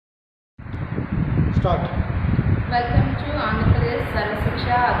Start. Welcome to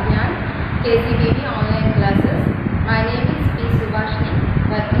VIZIANAGARAM KGBV online classes. My name is P.SUBHASINI,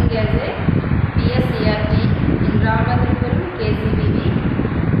 working as a PSCRT in PURAM KGBV,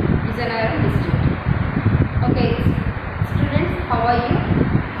 VIZIANAGARAM district. Okay, students, how are you?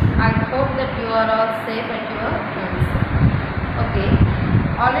 I hope that you are all safe at your homes. Okay,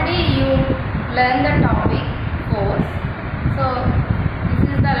 already you learned the topic force. So this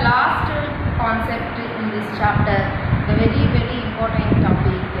is the last concept in this chapter. The very important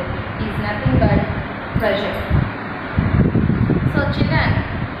topic is nothing but pressure. So children,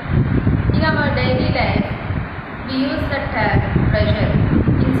 in our daily life we use the term pressure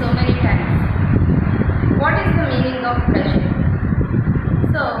in so many times. What is the meaning of pressure?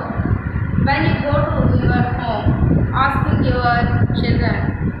 So when you go to your home asking your children,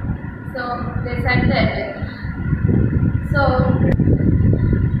 so they said that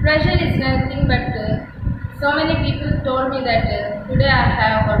pressure is nothing but so many people told me that today I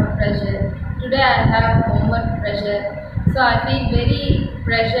have got pressure, today I have homework pressure, so I feel very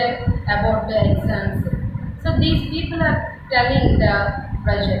pressure about the exams. So these people are telling the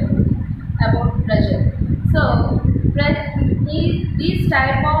pressure, about pressure. So this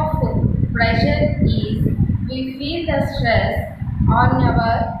type of pressure is we feel the stress on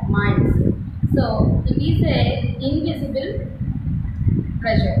our minds. So it is a invisible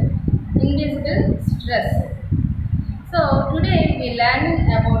pressure, invisible stress. So today we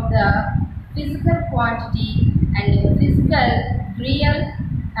learning about the physical quantity and physical real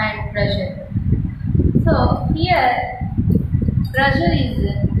and pressure. So here pressure is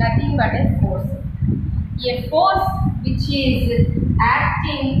nothing but a force. A force which is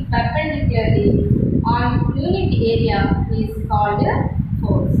acting perpendicularly on unit area is called a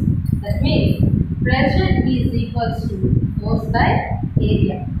force. That means pressure is equals to force by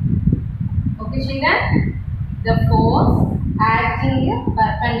area. Okay children, the force acting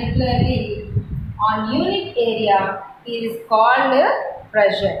perpendicularly on unit area is called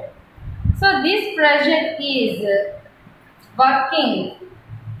pressure. So this pressure is working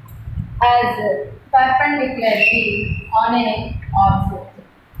as perpendicularly on an object.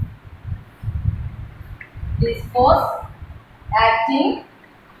 This force acting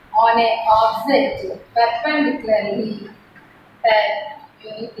on an object perpendicularly at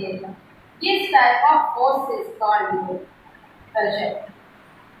unit area. This type of force is called pressure.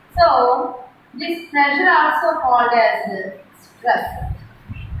 So this pressure also called as stress.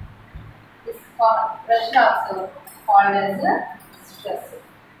 This pressure also called as stress.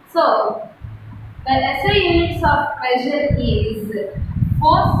 So the SI units of pressure is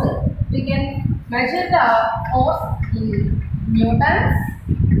force. We can measure the force in newtons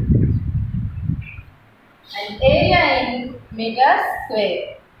and area in meters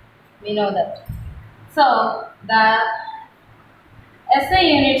square. We know that. So the SI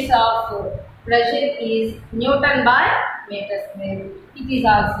units of pressure is Newton by meter square. It is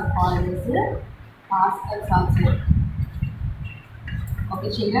also called as Pascals also.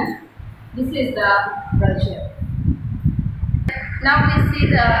 Okay children, this is the pressure. Now we see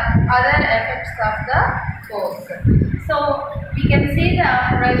the other effects of the force. So we can see the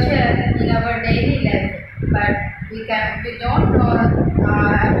pressure in our daily life, but we don't know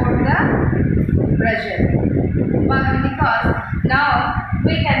about the pressure. But because now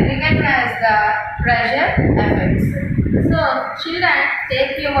we can recognize the pressure effects. So children,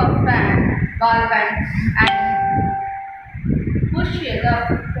 take your pen, ball pen, and push the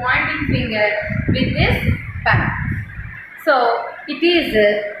pointing finger with this pen. So it is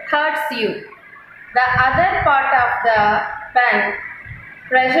hurts you. The other part of the pen,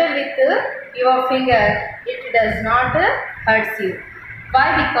 pressure with your finger, it does not hurts you.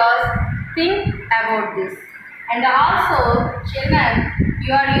 Why? Because think about this. And also children,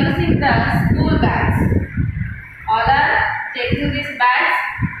 you are using the school bags. All are taking these bags.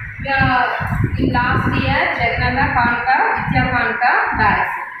 In last year, Jagannath Kanka, Vidya Kanka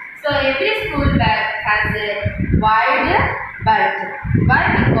bags. So every school bag has a wide belt. Why?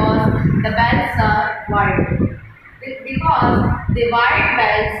 Because the belts are wide. Because the wide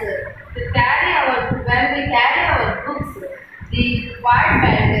belts, when we carry our books, the wide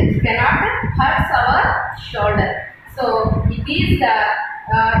belt cannot hurt our shoulder. So it is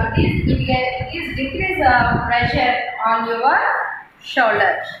decrease the pressure on your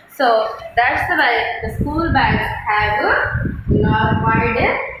shoulder. So that's why the school bags have a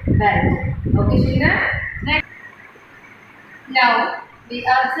wide belt. Okay children. Next. Now we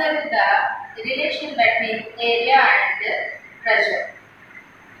observe the relation between area and pressure.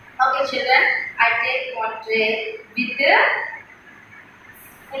 Okay children, I take one tray with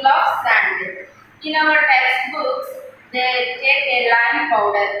full of sand. In our textbooks, they take a lime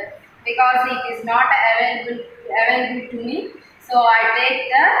powder because it is not available to me. So I take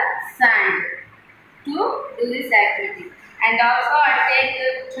the sand to do this activity, and also I take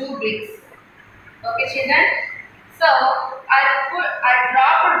 2 bricks. Okay, children. So I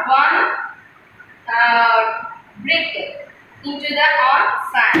dropped 1 brick into the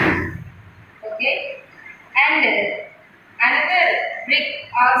sand. Okay, and another brick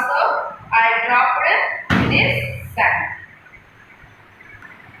also I dropped in this sand.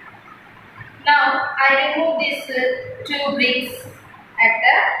 Now I remove these 2 bricks at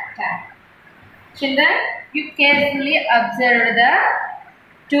the top. Children, you carefully observe the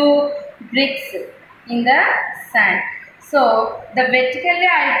 2 bricks in the sand. So the vertically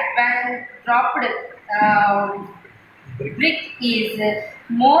I dropped brick is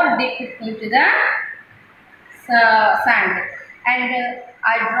more deep into the sand, and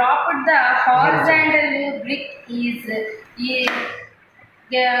I dropped the horizontal brick is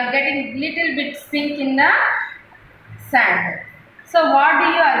getting little bit sink in the sand. So what do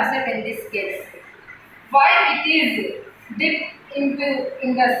you observe in this case? Why it is deep in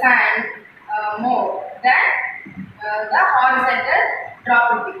the sand more than the horizontal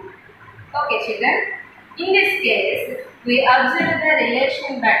drop brick? Okay, children. In this case, we observe the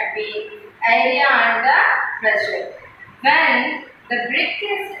relation between area and the pressure. When the brick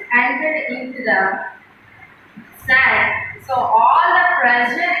is entered into the sand, so all the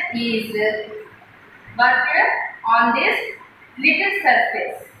pressure is worked on this little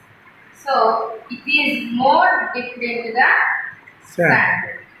surface. So it is more dipped into the sand.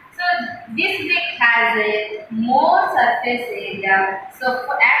 So this brick has a more surface area. So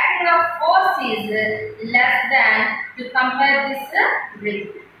acting of force is less than to compare this brick.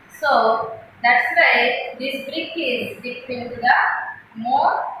 So that's why this brick is dipped into the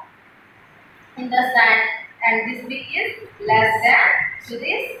more in the sand, and this brick is less than to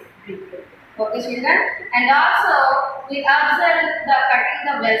this brick. Okay, children. And also we observe the cutting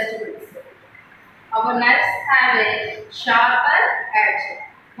the vegetables. Our knives have a sharper edge.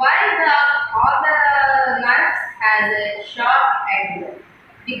 Why all the knives has a sharp edge?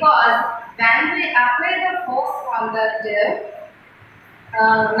 Because when we apply the force on the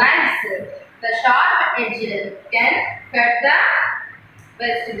knives, the sharp edge can cut the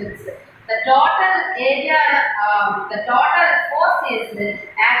vegetables. The total area, the total force is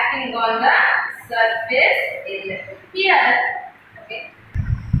acting on the surface area. Here, okay.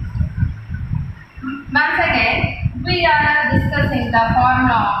 Once again, we are discussing the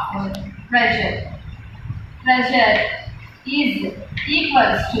formula of pressure. Pressure is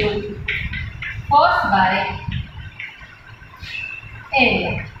equals to force by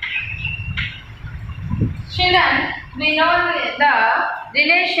area. Children, we know the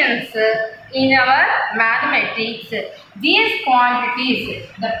relations in our mathematics. These quantities,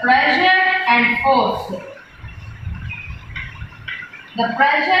 the pressure and force, the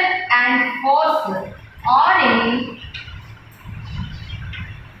pressure and force are in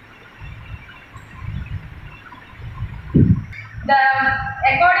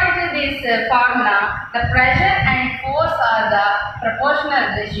according to this formula, the pressure and force are the proportional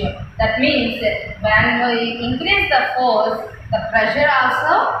ratio. That means when we increase the force, the pressure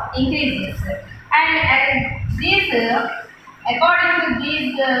also increases. And this, according to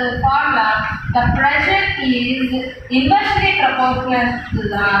this formula, the pressure is inversely proportional to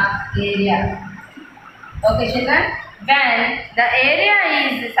the area. Okay, children. When the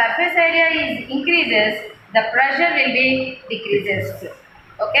surface area is increases, the pressure will be decreases.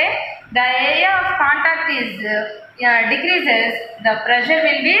 Okay, the area of contact is decreases, the pressure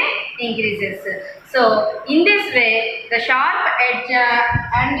will be increases. So in this way, the sharp edge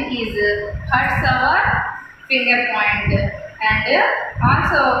end is hurts our finger point, and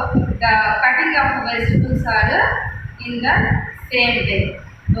also the cutting of vegetables are in the same way.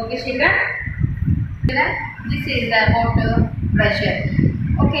 Okay, children. This is about pressure.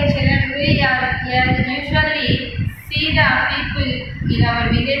 Okay, children, we are here usually see the people in our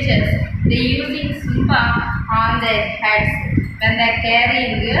villages, they using sumpa on their heads when they are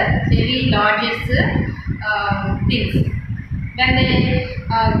carrying heavy largest things. When they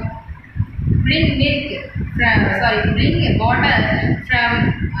bring water from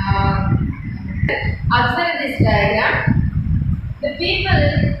observe this diagram. The people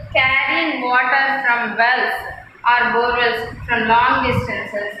carrying water from wells or borewells from long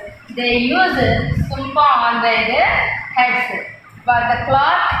distances, they use sumpa on their heads, but the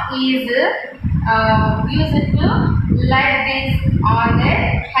cloth is used to like this on their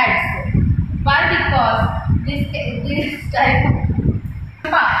heads. Why? Because this type of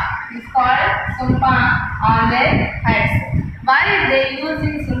sumpa is called sumpa on their heads. Why they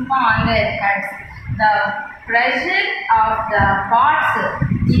using sumpa on their heads? The pressure of the parts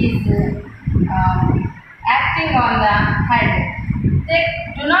is acting on the head. They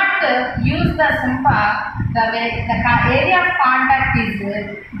do not use the sumpa the way the area of contact is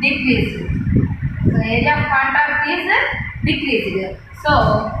decreased. So area of contact is decreased. So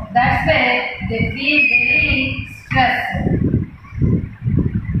that's why they feel very stressed.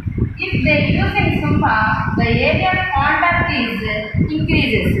 If they using sumpa, the area of contact is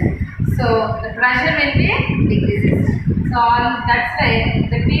increases. So the pressure will be decreases. So that's why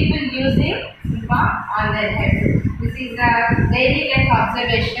the people using sumpa on their head. This is a daily life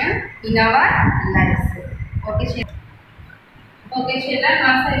observation in our lives. Okay, children. Okay, children.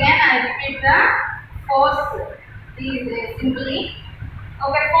 Once again, I repeat the force. Please simply.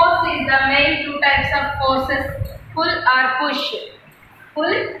 Okay, force is the main two types of forces: pull or push.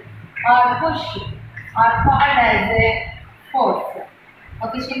 Pull or push are called as a force.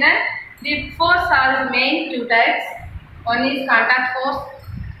 Okay, children. The force are the main two types. One is contact force,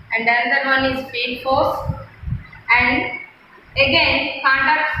 and another one is field force. And again,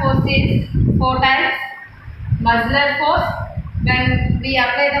 contact force is four types. Muscular force, when we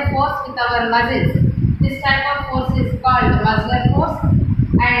apply the force with our muscles, this type of force is called muscular force.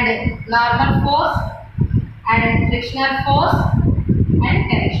 And normal force, and frictional force, and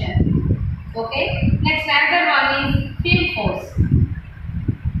tension. Okay. Next, another one is field force.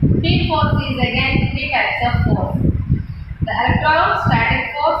 Field force is again three types of force: the electrostatic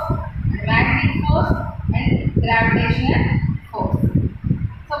force, the magnetic force, and gravitational force.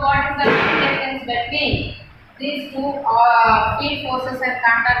 So what is the main difference between these two field forces and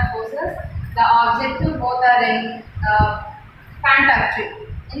contact forces? The objective both are in contact.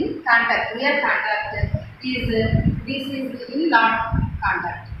 In contact, real contact is this is in not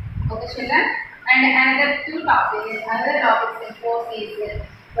contact. Okay, children. And another topics in force is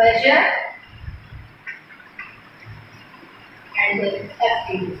pressure and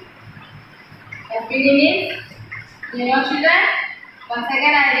FTD. FTD means, you know, children. Once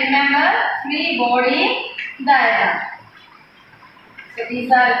again, I remember free body diagram. So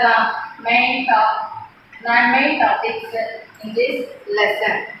these are the main topics in this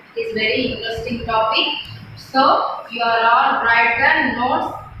lesson. It is very interesting topic. So you are all write the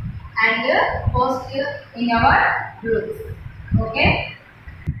notes and post in our groups. Okay.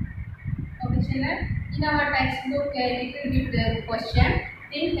 Okay, children. In our textbook, a little bit question,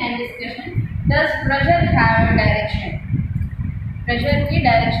 think and discussion. Does pressure have a direction? Pressure ki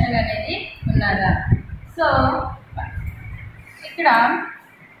direction anedi unnada. So ikkada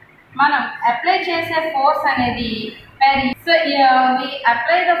మనం apply చేసే force అనేది so we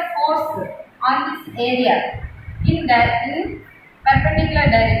apply the force on this area in perpendicular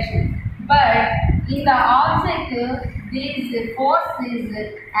direction, but in the object this force is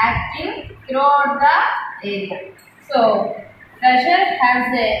acting throughout the area. So pressure has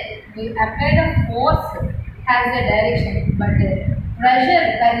we apply the force has a direction, but pressure,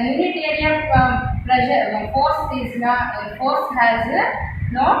 the unit area from pressure force has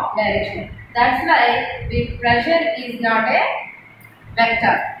no direction. That's why the pressure is not a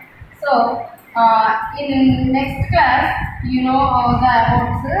vector. So in next class, you know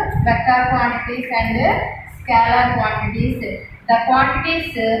about vector quantities and scalar quantities. The quantities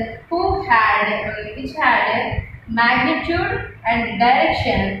which had magnitude and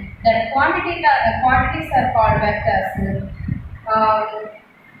direction, that quantities are called vectors.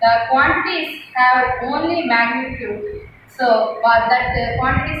 The quantities have only magnitude, so that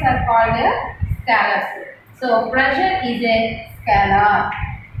quantities are called scalars. So pressure is a scalar.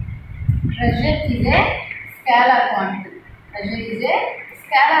 Pressure is a scalar quantity. Pressure is a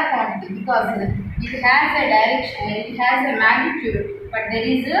scalar quantity because it has a direction, it has a magnitude, but there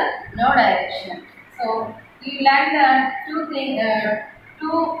is no direction. So you learn the two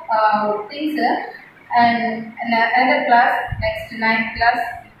things, and another class, next 9th class,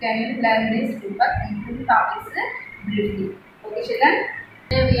 you can learn this two topics briefly. Okay, children.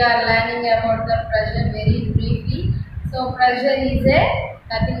 Today we are learning about the pressure very briefly. So pressure is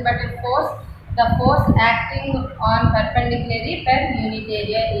nothing but a force. The force acting on perpendicularly per unit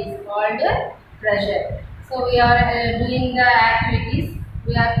area is called pressure. So we are doing the activities.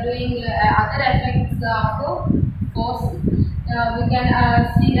 We are doing other effects of force. We can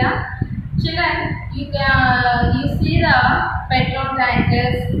see the children. You see the petrol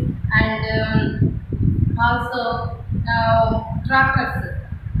tankers and also tractors.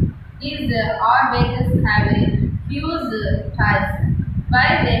 These all vehicles have a fused tires. Why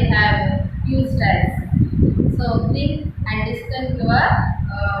they have fused tires? So think and discuss your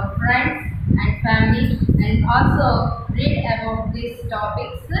friends and and also read about these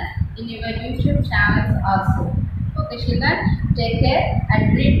topics in your YouTube channels also. Okay children, take care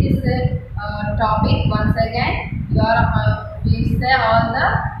and read this topic once again. We say all the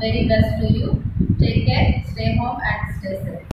very best to you. Take care, stay home and stay safe.